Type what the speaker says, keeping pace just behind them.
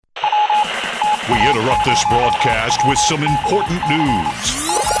We interrupt this broadcast with some important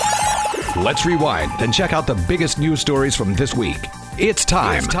news. Let's rewind and check out the biggest news stories from this week. It's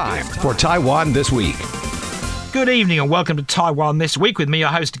time for Taiwan This Week. Good evening and welcome to Taiwan This Week with me, your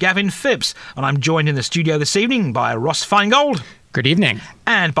host Gavin Phipps. And I'm joined in the studio this evening by Ross Feingold. Good evening.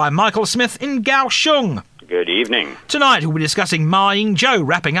 And by Michael Smith in Kaohsiung. Good evening. Tonight we'll be discussing Ying-jeou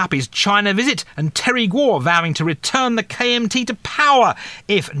wrapping up his China visit and Terry Guo vowing to return the KMT to power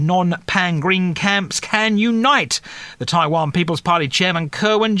if non-Pan Green camps can unite. The Taiwan People's Party chairman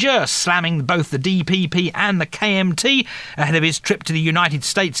Wen-je slamming both the DPP and the KMT ahead of his trip to the United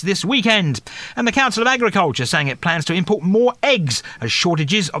States this weekend. And the Council of Agriculture saying it plans to import more eggs as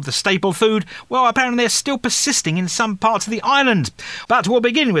shortages of the staple food, well, apparently they're still persisting in some parts of the island. But we'll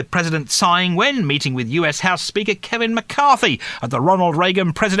begin with President Tsai-Ing-wen meeting with US House Speaker Kevin McCarthy at the Ronald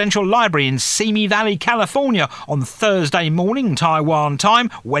Reagan Presidential Library in Simi Valley, California on Thursday morning, Taiwan time,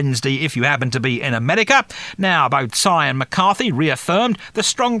 Wednesday if you happen to be in America. Now, both Tsai and McCarthy reaffirmed the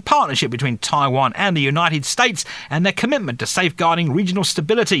strong partnership between Taiwan and the United States and their commitment to safeguarding regional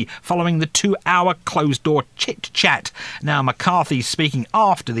stability following the 2-hour closed-door chit-chat. Now, McCarthy, speaking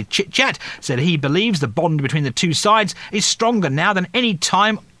after the chit-chat, said he believes the bond between the two sides is stronger now than any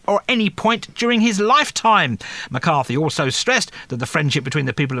time or any point during his lifetime. McCarthy also stressed that the friendship between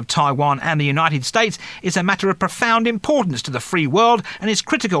the people of Taiwan and the United States is a matter of profound importance to the free world and is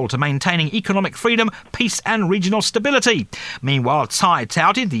critical to maintaining economic freedom, peace and regional stability. Meanwhile, Tsai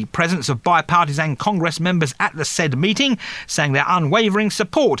touted the presence of bipartisan Congress members at the said meeting, saying their unwavering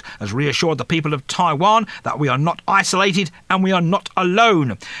support has reassured the people of Taiwan that we are not isolated and we are not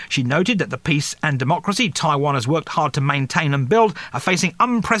alone. She noted that the peace and democracy Taiwan has worked hard to maintain and build are facing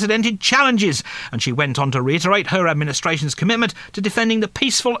unprecedented challenges, and she went on to reiterate her administration's commitment to defending the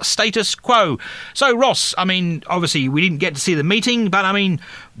peaceful status quo. So, Ross, obviously we didn't get to see the meeting, but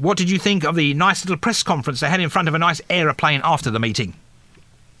what did you think of the nice little press conference they had in front of a nice aeroplane after the meeting?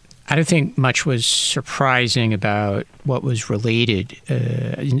 I don't think much was surprising about what was related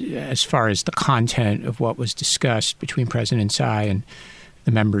as far as the content of what was discussed between President Tsai and the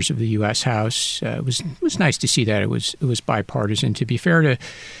members of the U.S. House. It was nice to see that it was bipartisan. To be fair to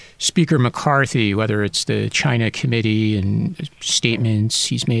Speaker McCarthy, whether it's the China Committee and statements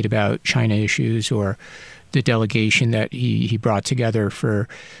he's made about China issues or the delegation that he brought together for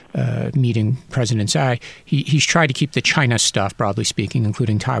meeting President Tsai, he's tried to keep the China stuff, broadly speaking,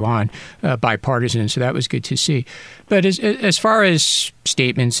 including Taiwan, bipartisan. So that was good to see. But as far as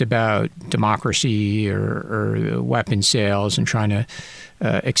statements about democracy or weapon sales and trying to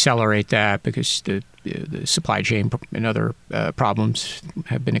accelerate that because the supply chain and other problems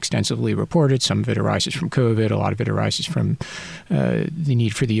have been extensively reported. Some of it arises from COVID. A lot of it arises from the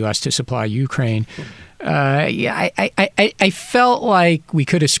need for the U.S. to supply Ukraine. I felt like we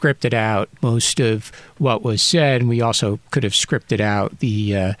could have scripted out most of what was said, and we also could have scripted out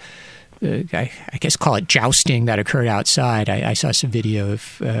the I guess call it jousting that occurred outside. I saw some video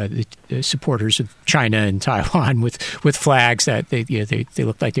of the supporters of China and Taiwan with flags that they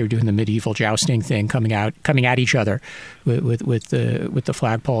looked like they were doing the medieval jousting thing, coming at each other with the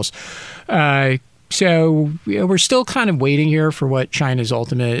flagpoles. So we're still kind of waiting here for what China's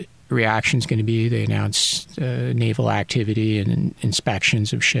ultimate reaction is going to be. They announced naval activity and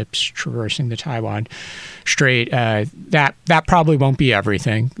inspections of ships traversing the Taiwan Strait. That probably won't be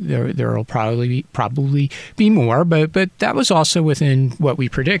everything. There will probably be more, but that was also within what we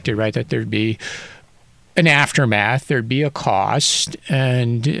predicted, right? That there'd be an aftermath, there'd be a cost,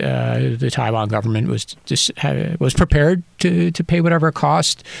 and the Taiwan government was prepared to pay whatever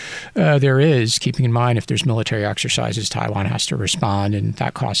cost there is, keeping in mind if there's military exercises, Taiwan has to respond, and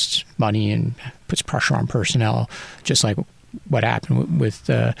that costs money and puts pressure on personnel, just like what happened with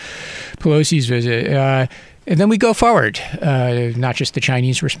Pelosi's visit. And then we go forward, not just the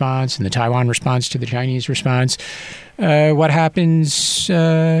Chinese response and the Taiwan response to the Chinese response. What happens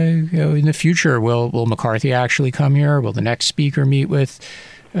in the future? Will McCarthy actually come here? Will the next speaker meet with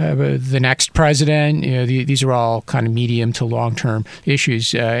the next president? These are all kind of medium to long-term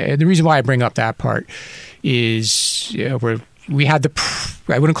issues. And the reason why I bring up that part is we had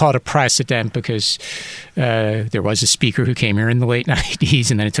I wouldn't call it a precedent because there was a speaker who came here in the late 90s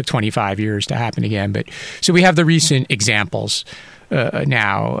and then it took 25 years to happen again. But so we have the recent examples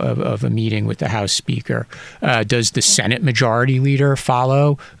now of a meeting with the House Speaker. Does the Senate Majority Leader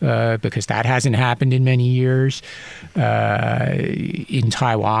follow? Because that hasn't happened in many years in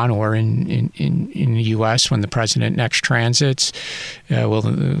Taiwan or in the U.S. when the president next transits.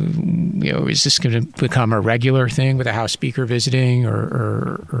 Is this going to become a regular thing with the House Speaker visiting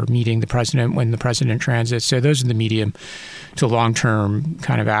or meeting the president when the president transits? So those are the medium to long-term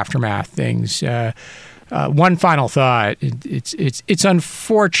kind of aftermath things. One final thought: it's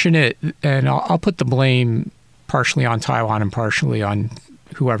unfortunate, and I'll put the blame partially on Taiwan and partially on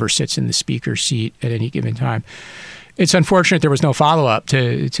whoever sits in the speaker's seat at any given time. It's unfortunate there was no follow-up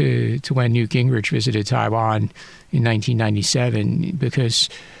to when Newt Gingrich visited Taiwan in 1997, because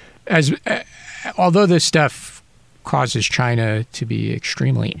although this stuff causes China to be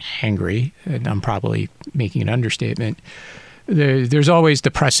extremely angry, and I'm probably making an understatement, there's always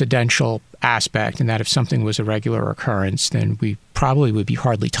the precedential aspect, and that if something was a regular occurrence, then we probably would be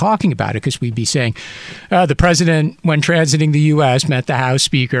hardly talking about it, because we'd be saying the president, when transiting the U.S., met the House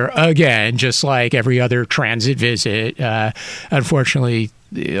Speaker again, just like every other transit visit. Unfortunately,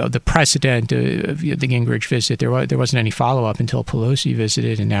 the precedent of the Gingrich visit, there wasn't any follow-up until Pelosi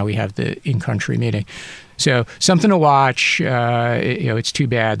visited, and now we have the in-country meeting. So something to watch. It's too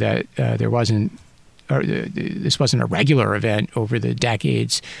bad that this wasn't a regular event over the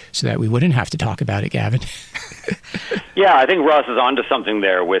decades, so that we wouldn't have to talk about it, Gavin. Yeah, I think Ross is onto something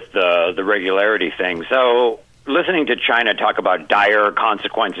there with the regularity thing. So listening to China talk about dire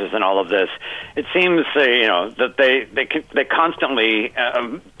consequences and all of this, it seems that they constantly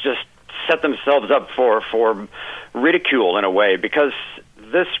just set themselves up for ridicule in a way, because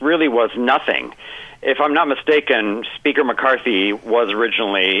this really was nothing. If I'm not mistaken, Speaker McCarthy was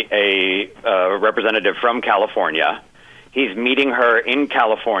originally a representative from California. He's meeting her in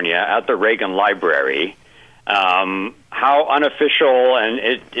California at the Reagan Library. How unofficial,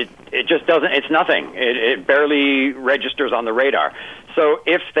 and it just doesn't, it's nothing. It barely registers on the radar. So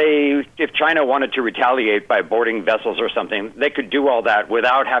if China wanted to retaliate by boarding vessels or something, they could do all that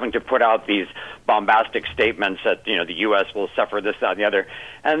without having to put out these bombastic statements that the U.S. will suffer this, that, and the other.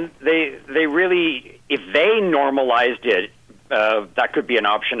 And they really, if they normalized it, that could be an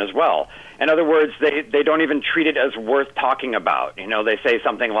option as well. In other words, they don't even treat it as worth talking about. They say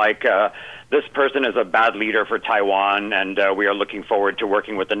something like, this person is a bad leader for Taiwan, and we are looking forward to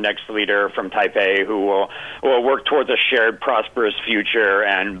working with the next leader from Taipei who will work towards a shared prosperous future,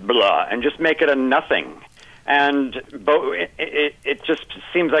 and blah, and just make it a nothing. And it just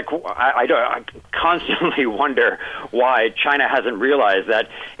seems like I constantly wonder why China hasn't realized that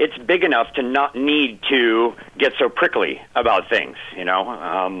it's big enough to not need to get so prickly about things,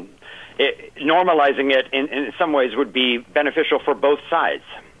 normalizing it in some ways would be beneficial for both sides.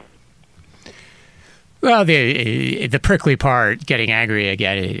 Well, the prickly part, getting angry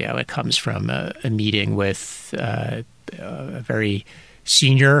again, it comes from a meeting with a very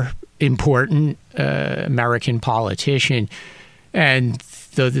senior, important American politician, and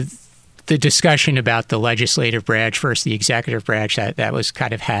the discussion about the legislative branch versus the executive branch that was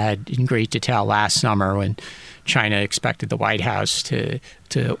kind of had in great detail last summer when China expected the White House to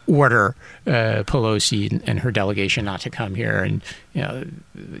order Pelosi and her delegation not to come here, and the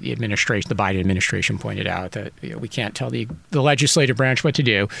Biden administration pointed out that we can't tell the legislative branch what to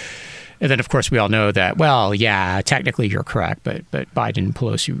do. And then, of course, we all know that, well, yeah, technically you're correct, but Biden and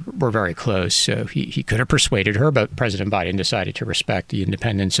Pelosi were very close, so he could have persuaded her, but President Biden decided to respect the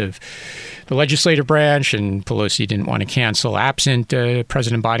independence of the legislative branch, and Pelosi didn't want to cancel absent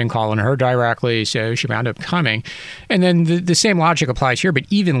President Biden calling her directly, so she wound up coming. And then the same logic applies here, but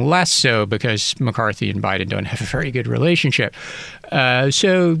even less so because McCarthy and Biden don't have a very good relationship.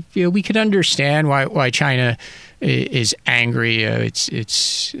 So we could understand why China is angry.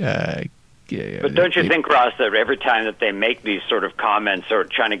 But don't you think, Ross, that every time that they make these sort of comments or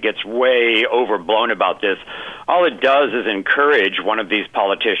China gets way overblown about this, all it does is encourage one of these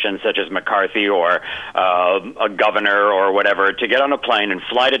politicians, such as McCarthy or a governor or whatever, to get on a plane and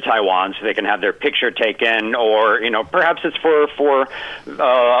fly to Taiwan so they can have their picture taken, or perhaps it's for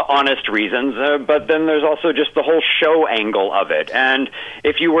honest reasons. But then there's also just the whole show angle of it. And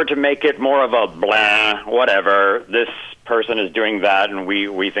if you were to make it more of a blah, whatever, this person is doing that, and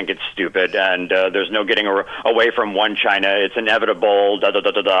we think it's stupid, and there's no getting away from one China. It's inevitable,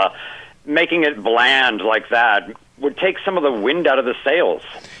 da-da-da-da-da. Making it bland like that would take some of the wind out of the sails.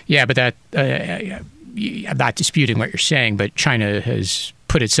 Yeah, but that I'm not disputing what you're saying, but China has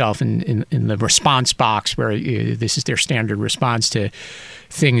put itself in the response box where this is their standard response to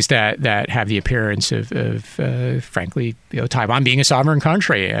things that have the appearance of frankly, Taiwan being a sovereign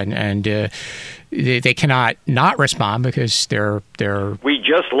country, and they cannot not respond because they're We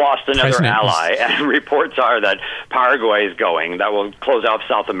just lost another ally, and reports are that Paraguay is going. That will close off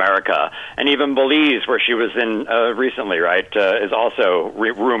South America, and even Belize, where she was in recently, right, is also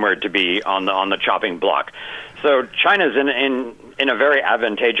rumored to be on the chopping block. So China's in a very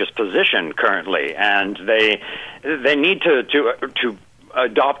advantageous position currently, and they need to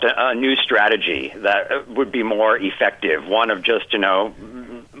adopt a new strategy that would be more effective, one of just,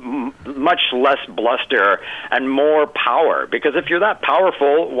 much less bluster and more power. Because if you're that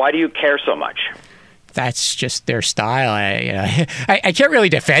powerful, why do you care so much? That's just their style. I can't really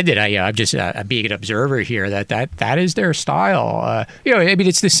defend it. I'm just being an observer here. That is their style.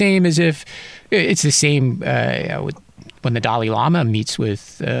 It's the same as if it's the same when the Dalai Lama meets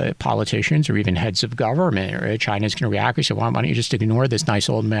with politicians or even heads of government. Right? China's going to react. We say, why don't you just ignore this nice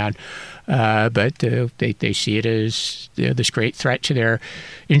old man? But they see it as this great threat to their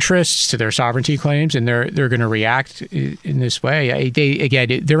interests, to their sovereignty claims, and they're going to react in this way.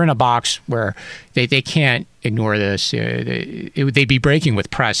 They're in a box where they can't ignore this. They'd be breaking with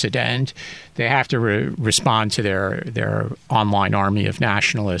precedent. They have to respond to their online army of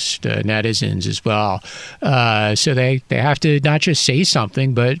nationalist netizens as well. So they have to not just say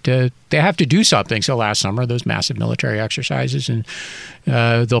something, but they have to do something. So last summer, those massive military exercises, and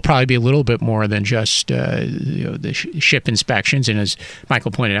there'll probably be a little bit more than just the ship inspections. And as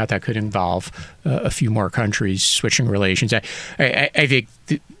Michael pointed out, that could involve a few more countries switching relations. I think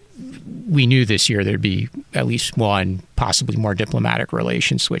we knew this year there'd be at least one, possibly more diplomatic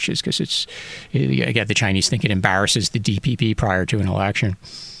relation switches, because it's, again, the Chinese think it embarrasses the DPP prior to an election.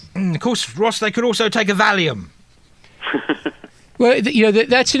 Of course, Ross, they could also take a Valium. Well,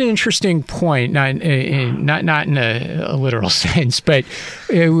 that's an interesting point, not in a literal sense, but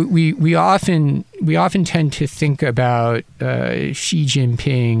we often tend to think about Xi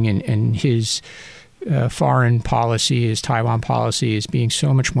Jinping and his foreign policy, his Taiwan policy, as being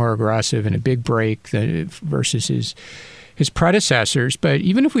so much more aggressive and a big break versus his predecessors. But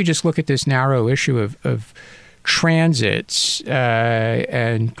even if we just look at this narrow issue of transits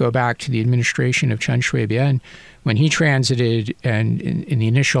and go back to the administration of Chen Shui-bian, when he transited and in the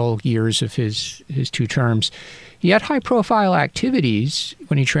initial years of his two terms, he had high-profile activities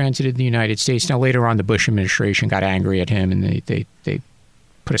when he transited the United States. Now, later on, the Bush administration got angry at him, and they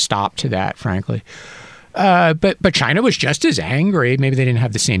put a stop to that, frankly. But China was just as angry. Maybe they didn't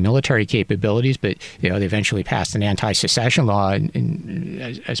have the same military capabilities, but they eventually passed an anti-secession law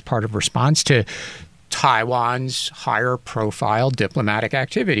as part of response to Taiwan's higher profile diplomatic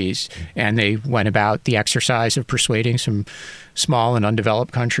activities. And they went about the exercise of persuading some small and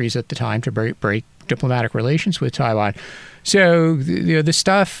undeveloped countries at the time to break diplomatic relations with Taiwan. So the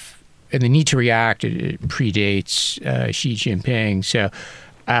stuff and the need to react, it predates Xi Jinping. So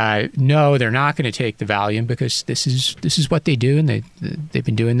no, they're not going to take the Valium, because this is what they do, and they've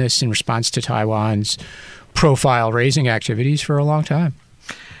been doing this in response to Taiwan's profile raising activities for a long time.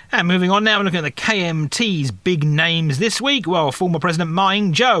 And moving on now, we're looking at the KMT's big names this week. Well, former President Ma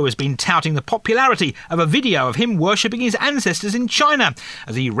Ying-jeou has been touting the popularity of a video of him worshipping his ancestors in China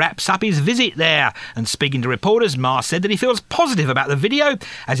as he wraps up his visit there. And speaking to reporters, Ma said that he feels positive about the video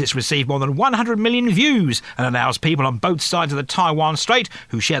as it's received more than 100 million views and allows people on both sides of the Taiwan Strait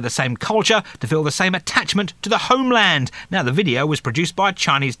who share the same culture to feel the same attachment to the homeland. Now, the video was produced by a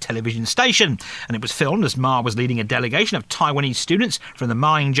Chinese television station, and it was filmed as Ma was leading a delegation of Taiwanese students from the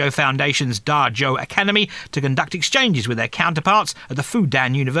Ma Ying-jeou Foundation's Da-Zhou Academy to conduct exchanges with their counterparts at the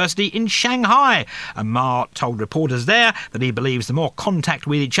Fudan University in Shanghai. And Ma told reporters there that he believes the more contact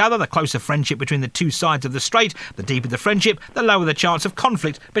with each other, the closer friendship between the two sides of the strait, the deeper the friendship, the lower the chance of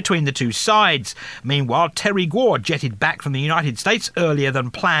conflict between the two sides. Meanwhile, Terry Guo jetted back from the United States earlier than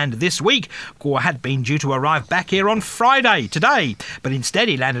planned this week. Guo had been due to arrive back here on Friday, today, but instead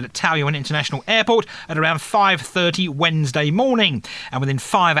he landed at Taoyuan International Airport at around 5:30 Wednesday morning. And within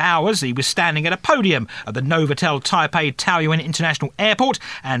 5 hours, he was standing at a podium at the Novotel Taipei Taoyuan International Airport,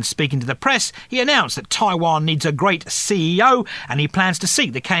 and speaking to the press, he announced that Taiwan needs a great CEO, and he plans to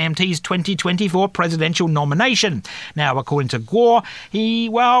seek the KMT's 2024 presidential nomination. Now, according to Guo, he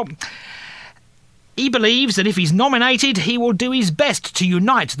believes that if he's nominated, he will do his best to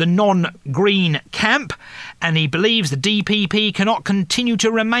unite the non-green camp, and he believes the DPP cannot continue to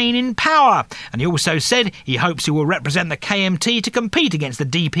remain in power. And he also said he hopes he will represent the KMT to compete against the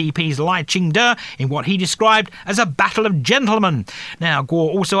DPP's Lai Ching-te in what he described as a battle of gentlemen. Now, Guo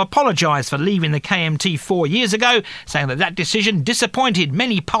also apologised for leaving the KMT 4 years ago, saying that decision disappointed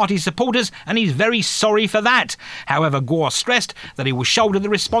many party supporters, and he's very sorry for that. However, Guo stressed that he will shoulder the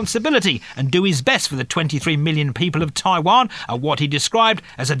responsibility and do his best success for the 23 million people of Taiwan at what he described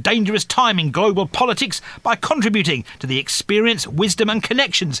as a dangerous time in global politics by contributing to the experience, wisdom and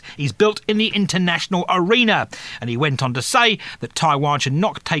connections he's built in the international arena. And he went on to say that Taiwan should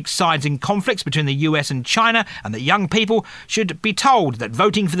not take sides in conflicts between the US and China, and that young people should be told that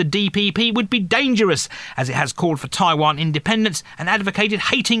voting for the DPP would be dangerous, as it has called for Taiwan independence and advocated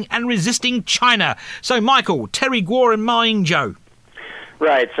hating and resisting China. So, Michael, Terry Guo and Ma Ying-jeou.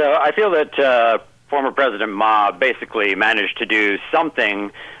 Right. So I feel that former President Ma basically managed to do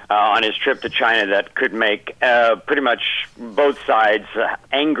something on his trip to China that could make pretty much both sides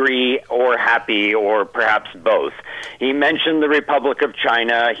angry or happy, or perhaps both. He mentioned the Republic of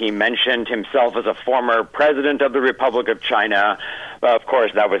China. He mentioned himself as a former president of the Republic of China. Of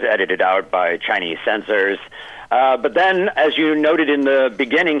course, that was edited out by Chinese censors. But then, as you noted in the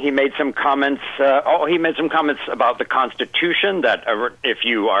beginning, he made some comments. He made some comments about the Constitution that, if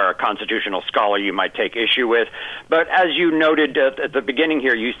you are a constitutional scholar, you might take issue with. But as you noted at the beginning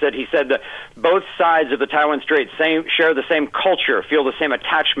here, he said that both sides of the Taiwan Strait share the same culture, feel the same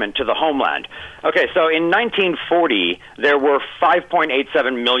attachment to the homeland. Okay, so in 1940, there were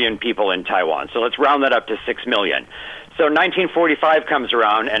 5.87 million people in Taiwan. So let's round that up to 6 million. So 1945 comes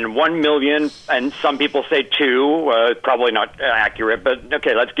around, and 1 million, and some people say 2, probably not accurate, but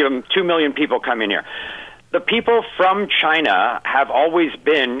okay, let's give them 2 million people come in here. The people from China have always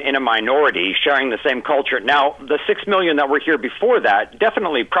been in a minority, sharing the same culture. Now, the 6 million that were here before that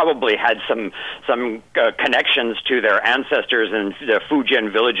definitely probably had some connections to their ancestors in the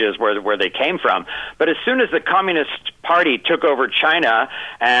Fujian villages where they came from. But as soon as the Communist Party took over China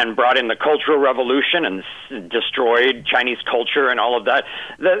and brought in the Cultural Revolution and destroyed Chinese culture and all of that,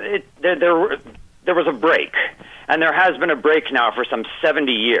 there was a break. And there has been a break now for some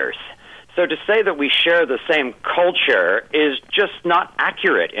 70 years. So to say that we share the same culture is just not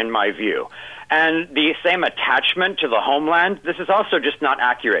accurate in my view. And the same attachment to the homeland, this is also just not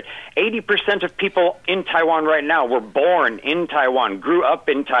accurate. 80% of people in Taiwan right now were born in Taiwan, grew up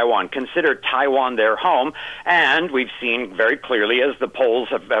in Taiwan, consider Taiwan their home, and we've seen very clearly as the polls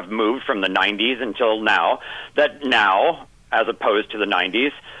have moved from the 90s until now, that now, as opposed to the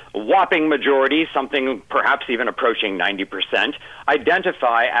 90s, a whopping majority, something perhaps even approaching 90%,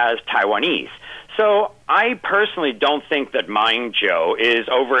 identify as Taiwanese. So I personally don't think that Ma Ying-jeou is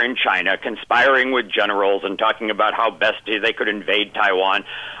over in China conspiring with generals and talking about how best they could invade Taiwan.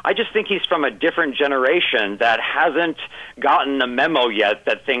 I just think he's from a different generation that hasn't gotten the memo yet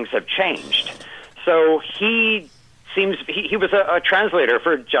that things have changed. So he was a translator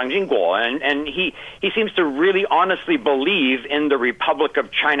for Jiang Jingguo, and he seems to really honestly believe in the Republic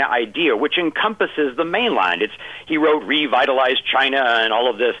of China idea, which encompasses the mainland. He wrote Revitalize China and all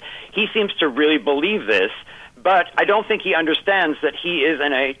of this. He seems to really believe this, but I don't think he understands that he is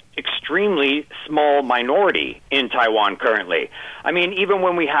in an extremely small minority in Taiwan currently. I mean, even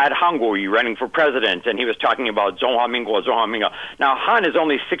when we had Han Kuo-yu running for president and he was talking about Zhonghua Minguo, Zhonghua Minguo. Now, Han is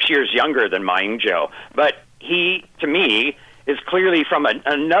only 6 years younger than Ma Ying-jeou, but he, to me, is clearly from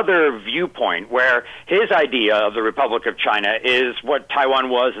another viewpoint where his idea of the Republic of China is what Taiwan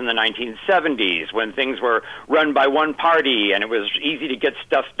was in the 1970s when things were run by one party and it was easy to get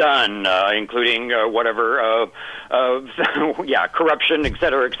stuff done, including corruption, et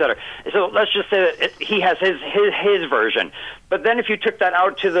cetera, et cetera. So let's just say that he has his version. But then if you took that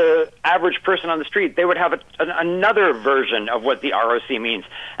out to the average person on the street, they would have another version of what the ROC means.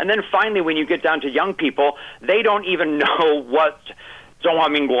 And then finally, when you get down to young people, they don't even know what Zhonghua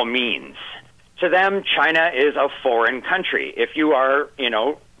Minguo means. To them, China is a foreign country. If you are,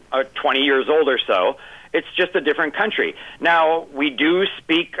 20 years old or so, it's just a different country. Now, we do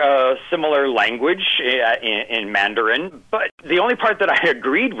speak a similar language in Mandarin, but the only part that I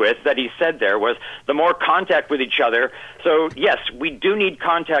agreed with that he said there was the more contact with each other. So, yes, we do need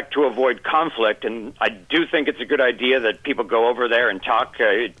contact to avoid conflict, and I do think it's a good idea that people go over there and talk.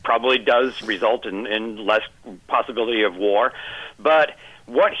 It probably does result in less possibility of war. But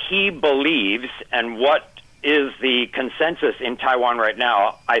what he believes and what is the consensus in Taiwan right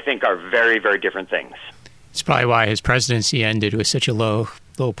now, I think are very, very different things. It's probably why his presidency ended with such a low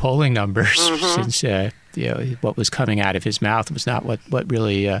polling numbers, since what was coming out of his mouth was not what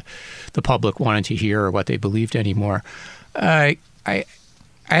really the public wanted to hear or what they believed anymore. I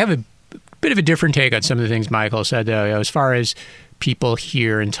have a bit of a different take on some of the things Michael said, though. As far as people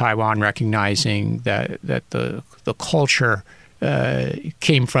here in Taiwan recognizing that the culture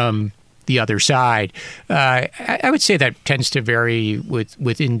came from the other side. I would say that tends to vary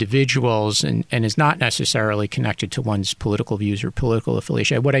with individuals and is not necessarily connected to one's political views or political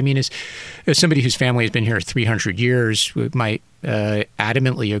affiliation. What I mean is, as somebody whose family has been here 300 years might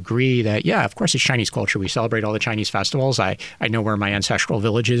adamantly agree that, yeah, of course it's Chinese culture. We celebrate all the Chinese festivals. I know where my ancestral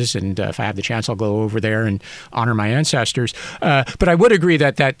village is, and if I have the chance, I'll go over there and honor my ancestors. But I would agree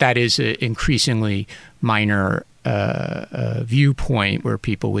that is an increasingly minor viewpoint where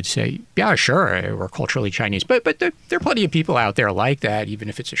people would say, yeah, sure, we're culturally Chinese. But there are plenty of people out there like that, even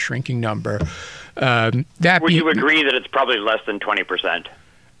if it's a shrinking number. Would you agree that it's probably less than 20%?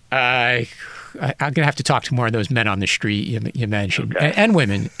 I'm going to have to talk to more of those men on the street you mentioned, and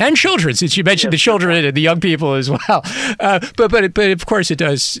women, and children, since you mentioned the children and the young people as well. But of course, it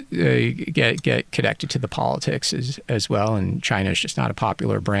does get connected to the politics as well. And China is just not a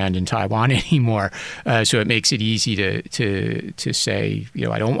popular brand in Taiwan anymore, so it makes it easy to say,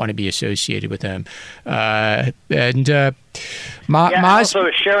 I don't want to be associated with them.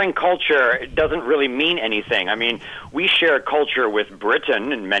 Also, sharing culture doesn't really mean anything. I mean, we share culture with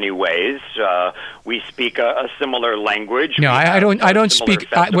Britain in many ways. We speak a similar language. No, I don't speak.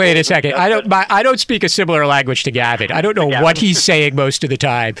 Wait a second. I don't speak a similar language to Gavin. I don't know what he's saying most of the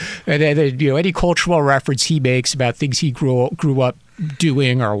time. Any cultural reference he makes about things he grew up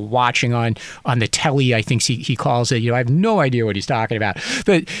doing or watching on the telly, I think he calls it. I have no idea what he's talking about.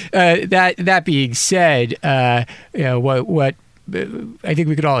 But that being said, what I think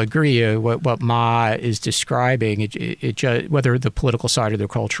we could all agree what Ma is describing, it whether the political side or the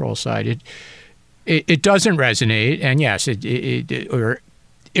cultural side, it doesn't resonate. And yes, it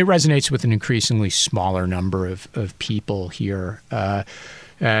resonates with an increasingly smaller number of people here.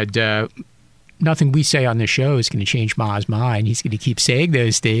 Nothing we say on the show is going to change Ma's mind. He's going to keep saying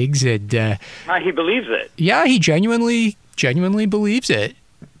those things, and he believes it. Yeah, he genuinely believes it,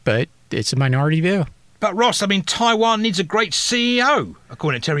 but it's a minority view. But Ross, I mean, Taiwan needs a great CEO,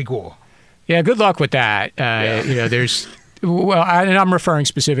 according to Terry Guo. Yeah, good luck with that. There's and I'm referring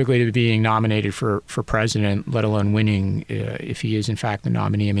specifically to being nominated for president, let alone winning if he is in fact the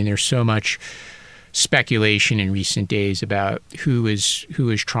nominee. I mean, there's so much speculation in recent days about who is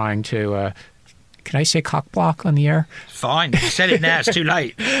trying to. Can I say cock block on the air? Fine. You said it now. It's too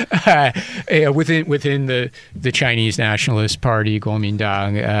late. Within the Chinese Nationalist Party,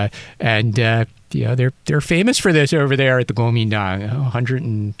 Kuomintang, and they're famous for this over there at the Kuomintang.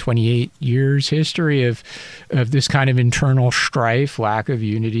 128 years history of this kind of internal strife, lack of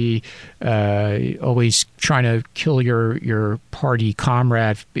unity, always trying to kill your party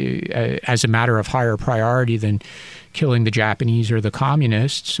comrade as a matter of higher priority than killing the Japanese or the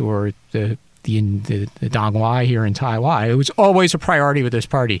communists or the Donghuai here in Taiwan. It was always a priority with this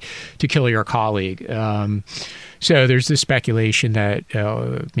party to kill your colleague. So there's this speculation that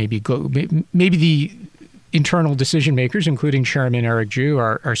maybe the internal decision makers, including Chairman Ying-jeou,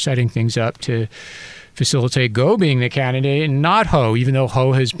 are setting things up to facilitate Go being the candidate and not Ho, even though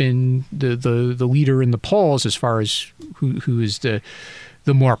Ho has been the leader in the polls as far as who is the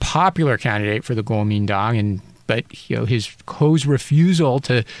more popular candidate for the Kuomintang. But Ho's refusal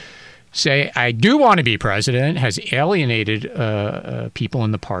to say, I do want to be president, has alienated people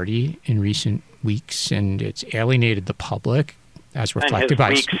in the party in recent weeks, and it's alienated the public, as reflected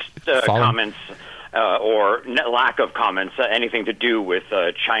by his comments or lack of comments, anything to do with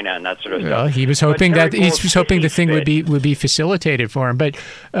China and that sort of stuff. He was hoping the thing would be facilitated for him. But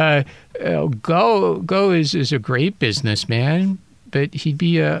Go is a great businessman, but he'd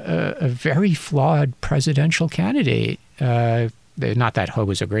be a very flawed presidential candidate. Not that Ho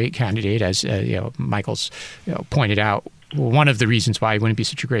was a great candidate, as Michael's pointed out. One of the reasons why he wouldn't be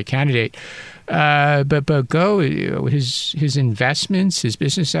such a great candidate, but Go, his investments, his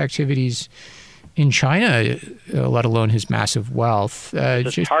business activities in China, let alone his massive wealth,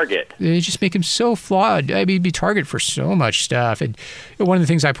 target. They just make him so flawed. I mean, he'd be target for so much stuff. And one of the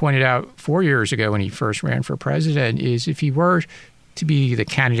things I pointed out 4 years ago when he first ran for president is if he were to be the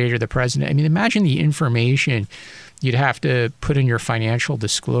candidate or the president, I mean, imagine the information you'd have to put in your financial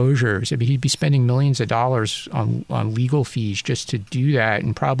disclosures. I mean, he'd be spending millions of dollars on legal fees just to do that,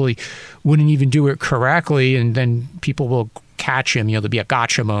 and probably wouldn't even do it correctly. And then people will catch him. There'll be a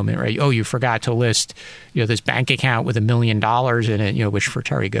gotcha moment, right? Oh, you forgot to list, this bank account with $1 million in it, which for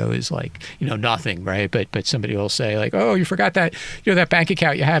Terry Go is like, nothing, right? But somebody will say like, oh, you forgot that, that bank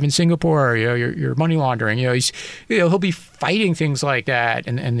account you have in Singapore, you're money laundering. He'll be fighting things like that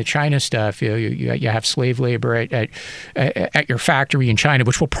and the China stuff. You have slave labor at your factory in China,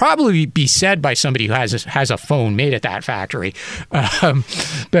 which will probably be said by somebody who has a phone made at that factory.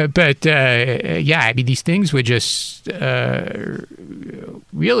 But I mean, these things would just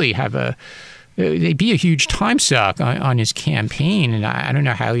really have they'd be a huge time suck on his campaign, and I don't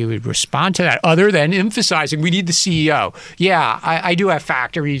know how he would respond to that other than emphasizing we need the CEO. Yeah, I do have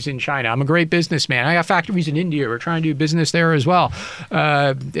factories in China. I'm a great businessman. I have factories in India. We're trying to do business there as well.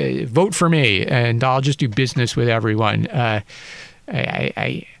 Vote for me, and I'll just do business with everyone.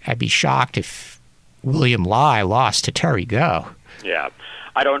 I'd be shocked if William Lai lost to Terry Go. Yeah.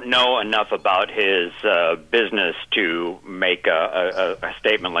 I don't know enough about his business to make a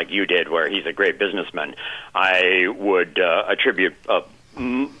statement like you did, where he's a great businessman. I would attribute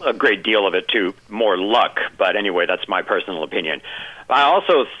a great deal of it to more luck, but anyway, that's my personal opinion. I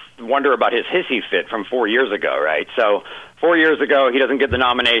also wonder about his hissy fit from 4 years ago, right? So 4 years ago, he doesn't get the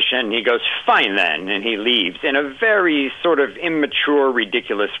nomination. He goes, fine then, and he leaves in a very sort of immature,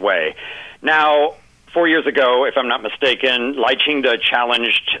 ridiculous way. Now, 4 years ago, if I'm not mistaken, Lai Ching-te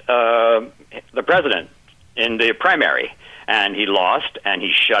challenged the president in the primary, and he lost, and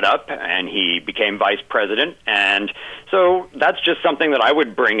he shut up, and he became vice president. And so that's just something that I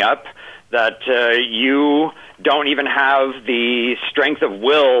would bring up, that you don't even have the strength of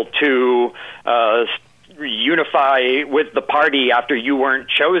will to unify with the party after you weren't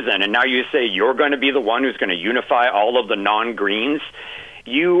chosen, and now you say you're going to be the one who's going to unify all of the non-Greens.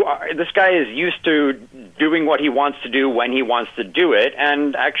 This guy is used to doing what he wants to do when he wants to do it,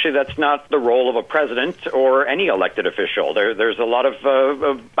 and actually that's not the role of a president or any elected official. There's a lot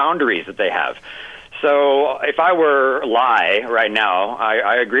of boundaries that they have. So if I were Lai right now,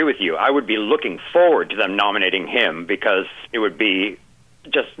 I agree with you. I would be looking forward to them nominating him because it would be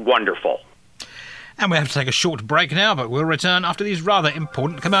just wonderful. And we have to take a short break now, but we'll return after these rather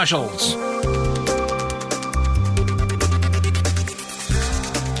important commercials.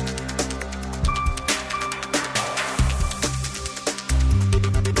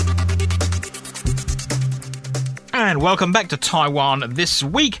 And welcome back to Taiwan This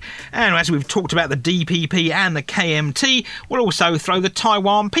Week. And as we've talked about the DPP and the KMT, we'll also throw the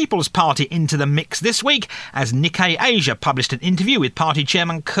Taiwan People's Party into the mix this week, as Nikkei Asia published an interview with party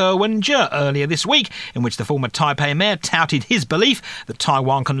chairman Wen-je earlier this week, in which the former Taipei mayor touted his belief that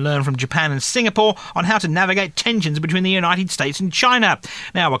Taiwan can learn from Japan and Singapore on how to navigate tensions between the United States and China.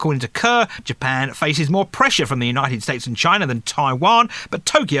 Now, according to Kerr, Japan faces more pressure from the United States and China than Taiwan, but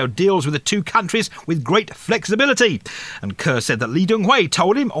Tokyo deals with the two countries with great flexibility. And Kerr said that Lee Dong-hui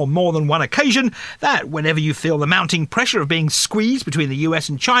told him on more than one occasion that whenever you feel the mounting pressure of being squeezed between the US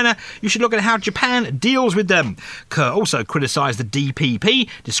and China, you should look at how Japan deals with them. Kerr also criticised the DPP,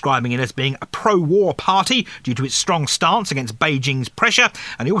 describing it as being a pro-war party due to its strong stance against Beijing's pressure,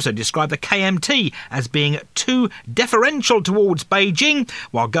 and he also described the KMT as being too deferential towards Beijing,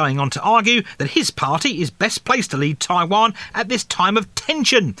 while going on to argue that his party is best placed to lead Taiwan at this time of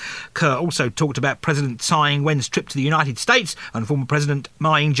tension. Kerr also talked about President Tsai Ing-wen's trip to the United States and former President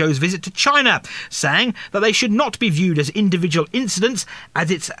Ma Ying-jeou's visit to China, saying that they should not be viewed as individual incidents,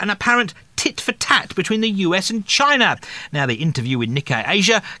 as it's an apparent tit-for-tat between the US and China. Now, the interview with Nikkei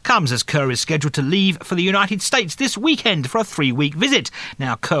Asia comes as Kerr is scheduled to leave for the United States this weekend for a 3-week visit.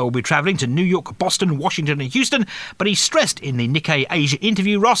 Now, Kerr will be travelling to New York, Boston, Washington and Houston, but he stressed in the Nikkei Asia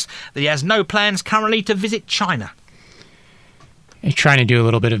interview, Ross, that he has no plans currently to visit China. He's trying to do a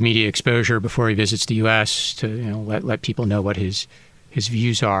little bit of media exposure before he visits the U.S. to let people know what his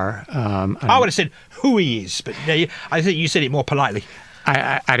views are. I would have said who he is, but I think you said it more politely.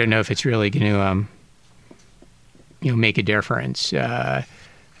 I don't know if it's really going to make a difference. I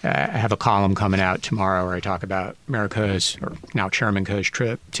have a column coming out tomorrow where I talk about Mayor Koh's, or now Chairman Koh's,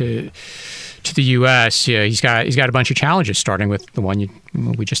 trip to the U.S. Yeah, he's got a bunch of challenges, starting with the one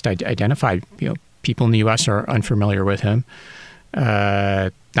we just identified. People in the U.S. are unfamiliar with him.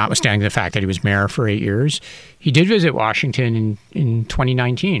 Notwithstanding the fact that he was mayor for 8 years. He did visit Washington in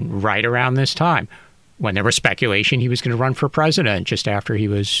 2019, right around this time, when there was speculation he was going to run for president just after he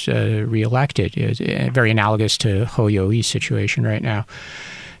was reelected. It was very analogous to Ho Yo-i's situation right now.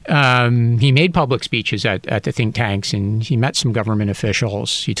 He made public speeches at the think tanks, and he met some government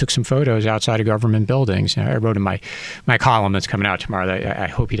officials. He took some photos outside of government buildings. I wrote in my column that's coming out tomorrow that I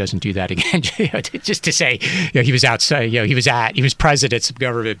hope he doesn't do that again. Just to say, he was outside. He was present at some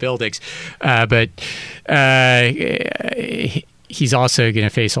government buildings, but he's also going to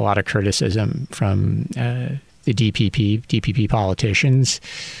face a lot of criticism from the DPP politicians.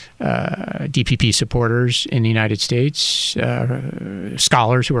 DPP supporters in the United States,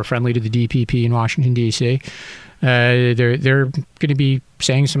 scholars who are friendly to the DPP in Washington, D.C. They're going to be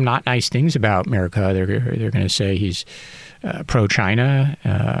saying some not nice things about America. They're going to say he's pro-China,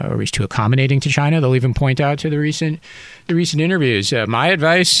 or he's too accommodating to China. They'll even point out to the recent interviews. My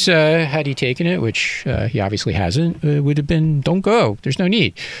advice, had he taken it, which he obviously hasn't, would have been, don't go. There's no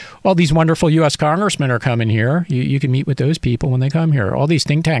need. All these wonderful U.S. congressmen are coming here. You can meet with those people when they come here. All these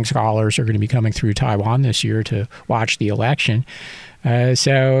think tank scholars are going to be coming through Taiwan this year to watch the election.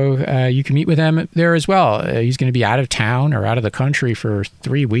 So you can meet with them there as well. He's going to be out of town or out of the country for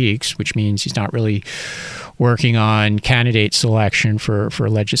 3 weeks, which means he's not really working on candidate selection for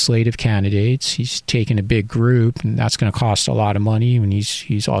legislative candidates. He's taken a big group, and that's going to cost a lot of money. And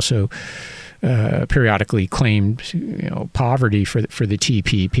he's also periodically claimed poverty for the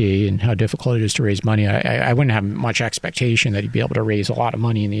TPP and how difficult it is to raise money. I wouldn't have much expectation that he'd be able to raise a lot of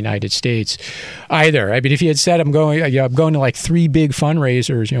money in the United States either. I mean, if he had said, I'm going to like 3 big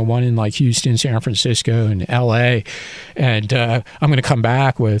fundraisers, one in like Houston, San Francisco, and LA, and I'm going to come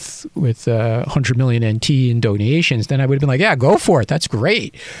back with 100 million NT in donations, then I would have been like, yeah, go for it. That's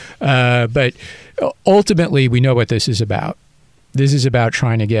great. But ultimately, we know what this is about. This is about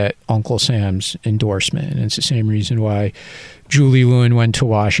trying to get Uncle Sam's endorsement. And it's the same reason why Julie Lewin went to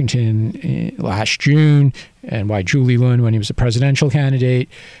Washington last June, and why Julie Lewin, when he was a presidential candidate,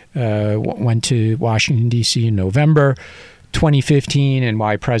 went to Washington, D.C. in November 2015, and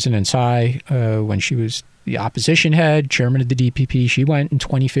why President Tsai, when she was the opposition head, chairman of the DPP, she went in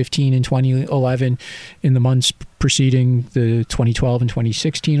 2015 and 2011 in the months preceding the 2012 and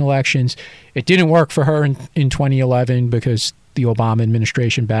 2016 elections. It didn't work for her in 2011 because the Obama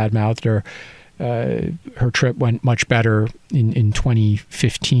administration badmouthed her. Her trip went much better in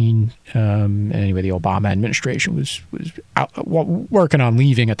 2015. Anyway, the Obama administration was working on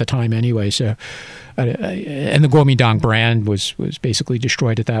leaving at the time anyway. So, and the Kuomintang brand was basically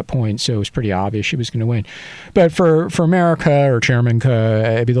destroyed at that point. So it was pretty obvious she was going to win. But for America or Chairman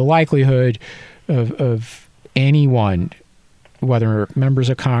Ke, the likelihood of anyone, whether members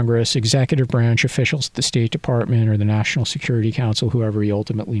of Congress, executive branch officials at the State Department or the National Security Council, whoever he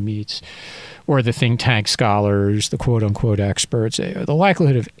ultimately meets, or the think tank scholars, the quote-unquote experts, the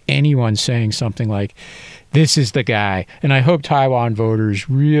likelihood of anyone saying something like, this is the guy. And I hope Taiwan voters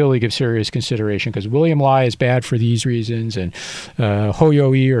really give serious consideration, because William Lai is bad for these reasons, and Ho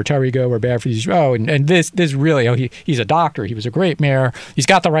Yo-yi or Terry Go are bad for these. Oh, and this really, he's a doctor. He was a great mayor. He's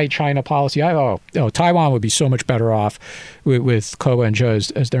got the right China policy. Taiwan would be so much better off with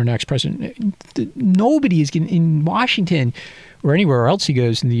Wen-je as their next president. Nobody is in Washington or anywhere else he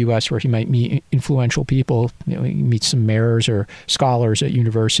goes in the U.S. where he might meet influential people. He meets some mayors or scholars at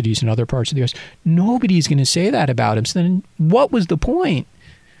universities in other parts of the U.S. Nobody's going to say that about him. So then what was the point?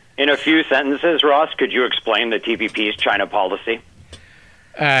 In a few sentences, Ross, could you explain the TPP's China policy?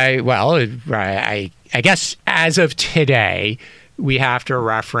 I guess as of today, we have to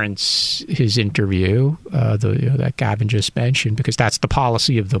reference his interview that Gavin just mentioned, because that's the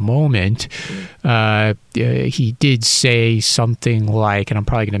policy of the moment. He did say something like, and I'm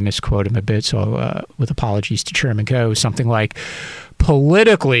probably going to misquote him a bit, so with apologies to Chairman Ko, something like,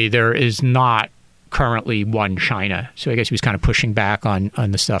 politically there is not currently one China. So I guess he was kind of pushing back on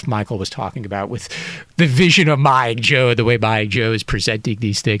the stuff Michael was talking about with the vision of Ying-jeou, the way Ying-jeou is presenting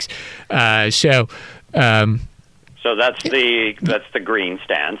these things. So that's the green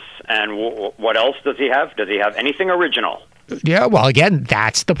stance. And what else does he have? Does he have anything original? Yeah, well, again,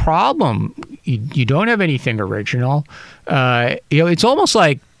 that's the problem. You don't have anything original. It's almost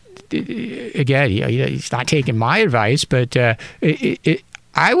like, again, he's not taking my advice, but I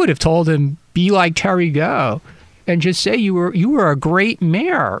would have told him, be like Terry Go, and just say you were a great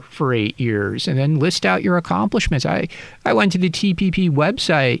mayor for 8 years, and then list out your accomplishments. I went to the TPP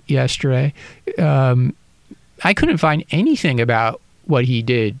website yesterday. I couldn't find anything about what he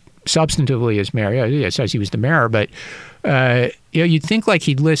did substantively as mayor. It says he was the mayor, but you'd think like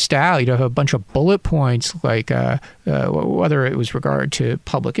he'd list out, have a bunch of bullet points, like whether it was regard to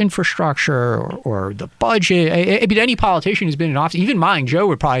public infrastructure or the budget. Any politician who's been in office, even Ying-jeou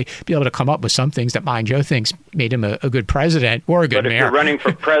would probably be able to come up with some things that Ying-jeou thinks made him a good president or a good mayor. But if you're running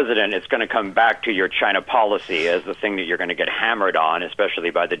for president, it's going to come back to your China policy as the thing that you're going to get hammered on,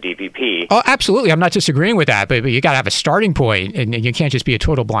 especially by the DPP. Oh, absolutely. I'm not disagreeing with that, but you got to have a starting point, and you can't just be a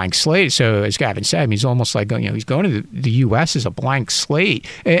total blank slate. So as Gavin said, he's almost like he's going to the U.S. as a blank slate.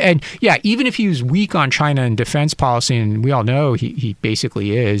 And yeah, even if he was weak on China and defense policy, and we all know he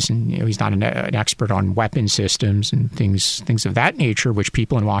basically is, and he's not an expert on weapon systems and things of that nature, which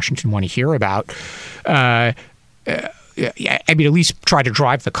people in Washington want to hear about. I mean, at least try to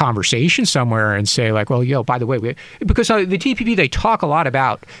drive the conversation somewhere and say, like, well, by the way, because the TPP, they talk a lot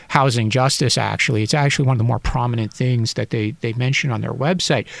about housing justice, actually. It's actually one of the more prominent things that they mention on their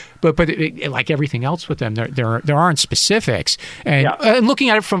website. But like everything else with them, there aren't specifics. And, and looking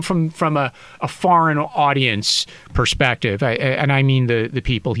at it from a foreign audience perspective, and I mean the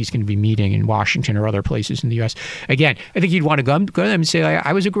people he's going to be meeting in Washington or other places in the U.S., again, I think you'd want to go to them and say,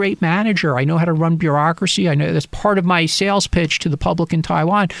 I was a great manager. I know how to run bureaucracy. I know that's part of my sales pitch to the public in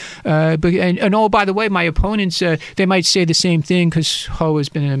Taiwan. And oh, by the way, my opponents, they might say the same thing because Ho has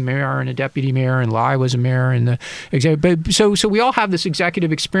been a mayor and a deputy mayor and Lai was a mayor. So we all have this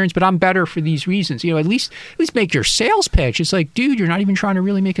executive experience, but I'm better for these reasons. At least make your sales pitch. It's like, dude, you're not even trying to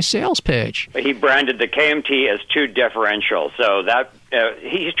really make a sales pitch. He branded the KMT as too deferential. So that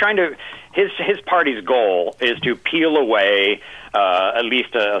he's trying to... His party's goal is to peel away at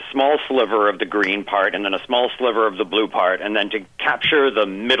least a small sliver of the green part and then a small sliver of the blue part, and then to capture the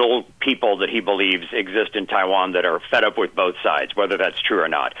middle people that he believes exist in Taiwan that are fed up with both sides, whether that's true or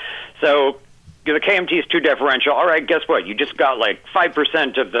not. So the KMT is too deferential. All right, guess what? You just got like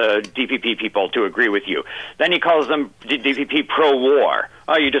 5% of the DPP people to agree with you. Then he calls them DPP pro-war.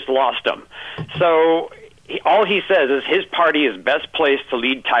 Oh, you just lost them. So... all he says is his party is best placed to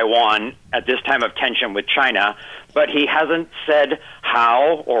lead Taiwan at this time of tension with China, but he hasn't said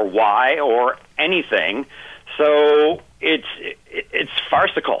how or why or anything. So it's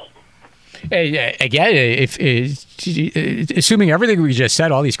farcical. Again, if assuming everything we just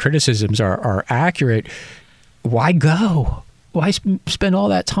said, all these criticisms are accurate, why go? Why spend all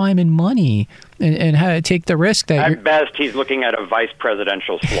that time and money and how to take the risk that at best he's looking at a vice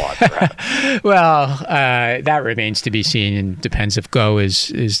presidential slot, perhaps? Well, that remains to be seen, and depends if Go is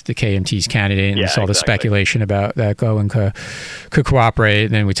the KMT's candidate, and there's all the speculation about that Go and could cooperate.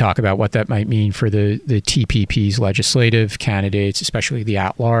 And then we talk about what that might mean for the TPP's legislative candidates, especially the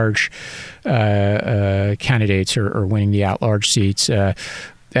at-large candidates or winning the at-large seats.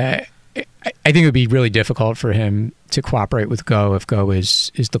 I think it would be really difficult for him to cooperate with Go if Go is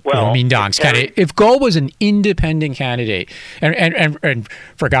the Kuomintang's candidate. If Go was an independent candidate, and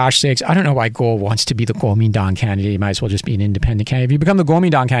for gosh sakes, I don't know why Go wants to be the Kuomintang candidate. You might as well just be an independent candidate. If you become the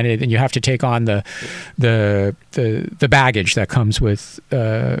Kuomintang candidate, then you have to take on the baggage that comes with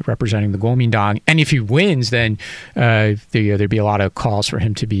representing the Kuomintang. And if he wins, then there'd be a lot of calls for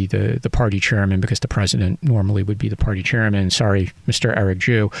him to be the party chairman, because the president normally would be the party chairman. Sorry, Mr.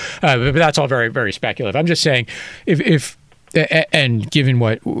 Ying-jeou. But that's all very, very speculative. I'm just saying, if given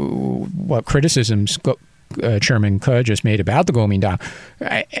what criticisms Chairman Ke just made about the Kuomintang,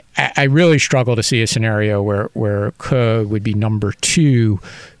 I really struggle to see a scenario where Ke would be number 2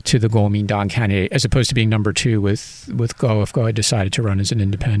 to the Kuomintang candidate, as opposed to being number 2 with Go if Go had decided to run as an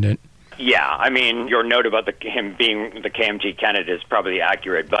independent. Yeah, I mean, your note about him being the KMT candidate is probably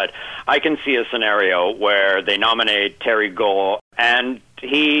accurate, but I can see a scenario where they nominate Terry Go, and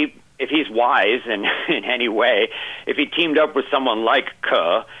if he's wise in any way, if he teamed up with someone like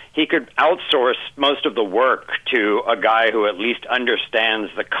Ke, he could outsource most of the work to a guy who at least understands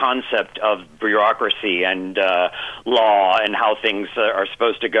the concept of bureaucracy and law and how things are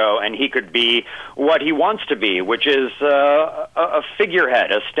supposed to go, and he could be what he wants to be, which is a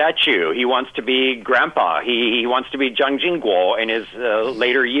figurehead, a statue. He wants to be grandpa. He wants to be Zhang Jingguo in his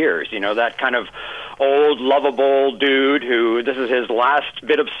later years, that kind of old, lovable dude who this is his last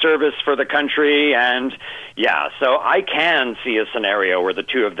bit of service for the country. And yeah, so I can see a scenario where the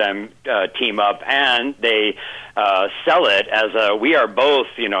two of them team up and they sell it as we are both,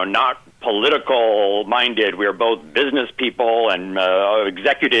 not political minded. We are both business people and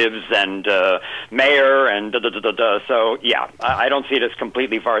executives and mayor and So yeah, I don't see it as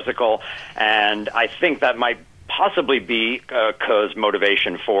completely farcical, and I think that might possibly be Ke's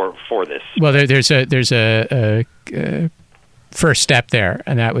motivation for this. Well, there's a first step there,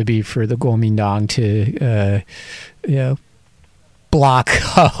 and that would be for the Kuomintang to block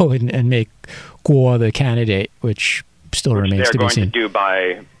Ho and make Guo the candidate, which still remains to be seen. They're going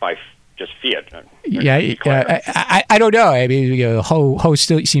to do by just fiat. I don't know. I mean, Ho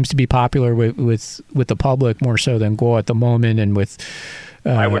still seems to be popular with the public more so than Guo at the moment, and with.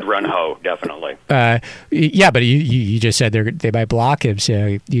 I would run Ho, definitely. Yeah, but you just said they might block him.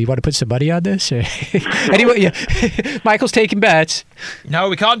 So do you want to put some money on this? Anyway, Michael's taking bets. No,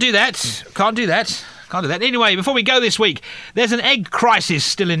 we can't do that. Can't do that. Anyway, before we go this week, there's an egg crisis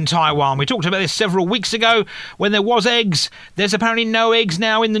still in Taiwan. We talked about this several weeks ago when there was eggs. There's apparently no eggs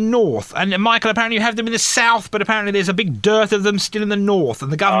now in the north. And Michael, apparently you have them in the south, but apparently there's a big dearth of them still in the north. And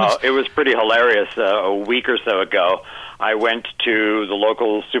the government... it was pretty hilarious a week or so ago. I went to the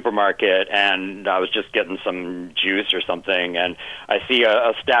local supermarket and I was just getting some juice or something, and I see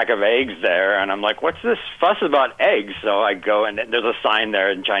a stack of eggs there, and I'm like, what's this fuss about eggs? So I go, and there's a sign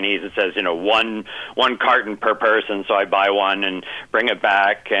there in Chinese that says, one carton per person. So I buy one and bring it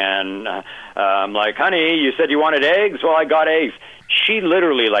back, and I'm like, honey, you said you wanted eggs? Well, I got eggs. She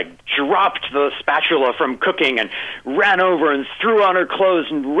literally dropped the spatula from cooking and ran over and threw on her clothes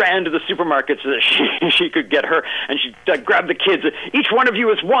and ran to the supermarket so that she could get her, and she grabbed the kids. Each one of you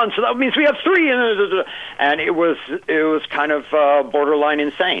is one, so that means we have three. And it was kind of borderline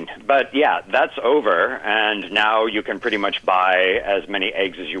insane. But yeah, that's over, and now you can pretty much buy as many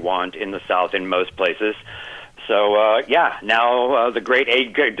eggs as you want in the South in most places. So, now the great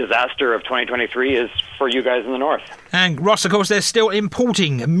egg disaster of 2023 is for you guys in the North. And, Ross, of course, they're still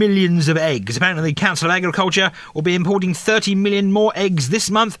importing millions of eggs. Apparently, the Council of Agriculture will be importing 30 million more eggs this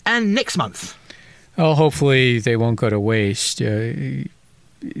month and next month. Well, hopefully they won't go to waste.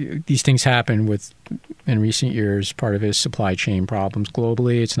 These things happen in recent years. Part of it is supply chain problems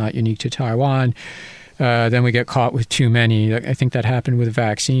globally. It's not unique to Taiwan. Then we get caught with too many. I think that happened with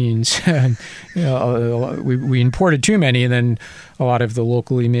vaccines. We imported too many, and then a lot of the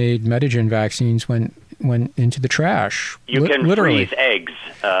locally made Medigen vaccines went into the trash. You can literally freeze eggs,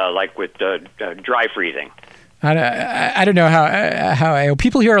 like with dry freezing. I don't know how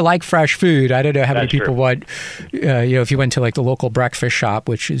people here like fresh food. I don't know how many people would, if you went to the local breakfast shop,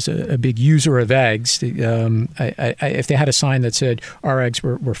 which is a big user of eggs, if they had a sign that said our eggs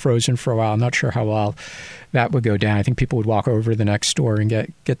were frozen for a while, I'm not sure how well that would go down. I think people would walk over to the next store and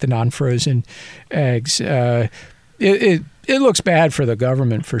get the non-frozen eggs. It looks bad for the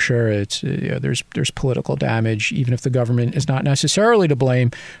government for sure. It's there's political damage, even if the government is not necessarily to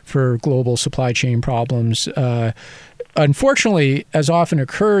blame for global supply chain problems. Unfortunately, as often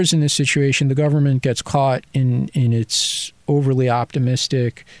occurs in this situation, the government gets caught in its overly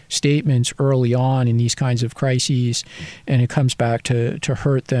optimistic statements early on in these kinds of crises, and it comes back to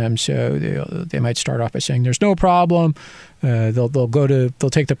hurt them. So they might start off by saying there's no problem. They'll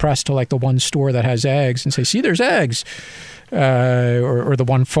take the press to the one store that has eggs and say, see, there's eggs. Or the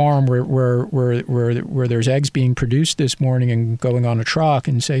one farm where there's eggs being produced this morning and going on a truck,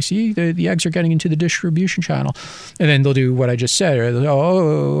 and say, see, the eggs are getting into the distribution channel. And then they'll do what I just said.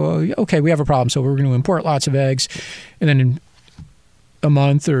 Okay, we have a problem, so we're going to import lots of eggs. And then in a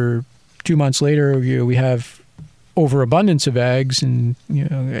month or 2 months later, we have overabundance of eggs. And,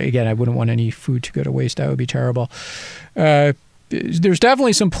 again, I wouldn't want any food to go to waste. That would be terrible. There's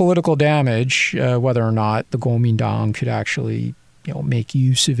definitely some political damage, whether or not the Kuomintang could actually, make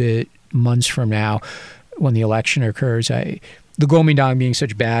use of it months from now when the election occurs. The Kuomintang being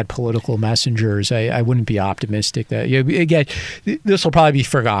such bad political messengers, I wouldn't be optimistic that, again, this will probably be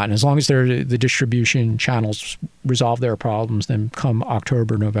forgotten. As long as the distribution channels resolve their problems, then come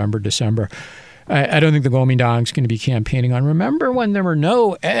October, November, December, I don't think the Kuomintang is going to be campaigning on, remember when there were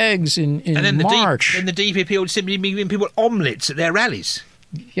no eggs in March? And the DPP would simply be giving people omelettes at their rallies.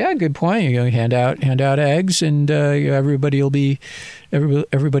 Yeah, good point. Hand out eggs, and everybody will be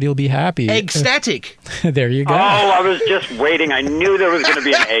happy. Egg static. There you go. Oh, I was just waiting. I knew there was going to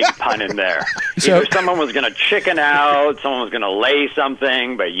be an egg pun in there. Either someone was going to chicken out, someone was going to lay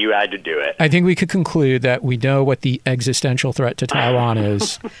something, but you had to do it. I think we could conclude that we know what the existential threat to Taiwan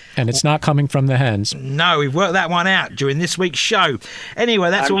is, and it's not coming from the hens. No, we've worked that one out during this week's show. Anyway,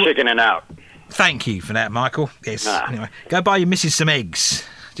 that's I'm all. chickening out. Thank you for that, Michael. Yes. Anyway, go buy your missus some eggs.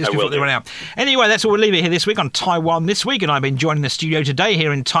 Just before they run out. Anyway, that's all we'll leave it here this week on Taiwan This Week, and I've been joined in the studio today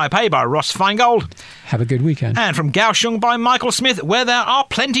here in Taipei by Ross Feingold. Have a good weekend. And from Kaohsiung by Michael Smith, where there are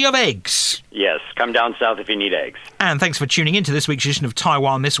plenty of eggs. Yes, come down south if you need eggs. And thanks for tuning in to this week's edition of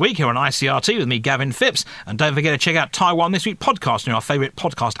Taiwan This Week here on ICRT with me, Gavin Phipps. And don't forget to check out Taiwan This Week podcast in our favourite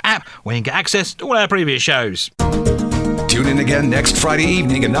podcast app, where you can get access to all our previous shows. Tune in again next Friday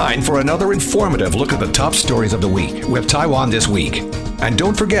evening at 9 for another informative look at the top stories of the week with Taiwan This Week. And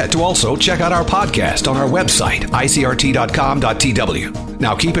don't forget to also check out our podcast on our website, icrt.com.tw.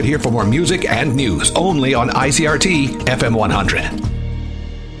 Now keep it here for more music and news only on ICRT FM 100.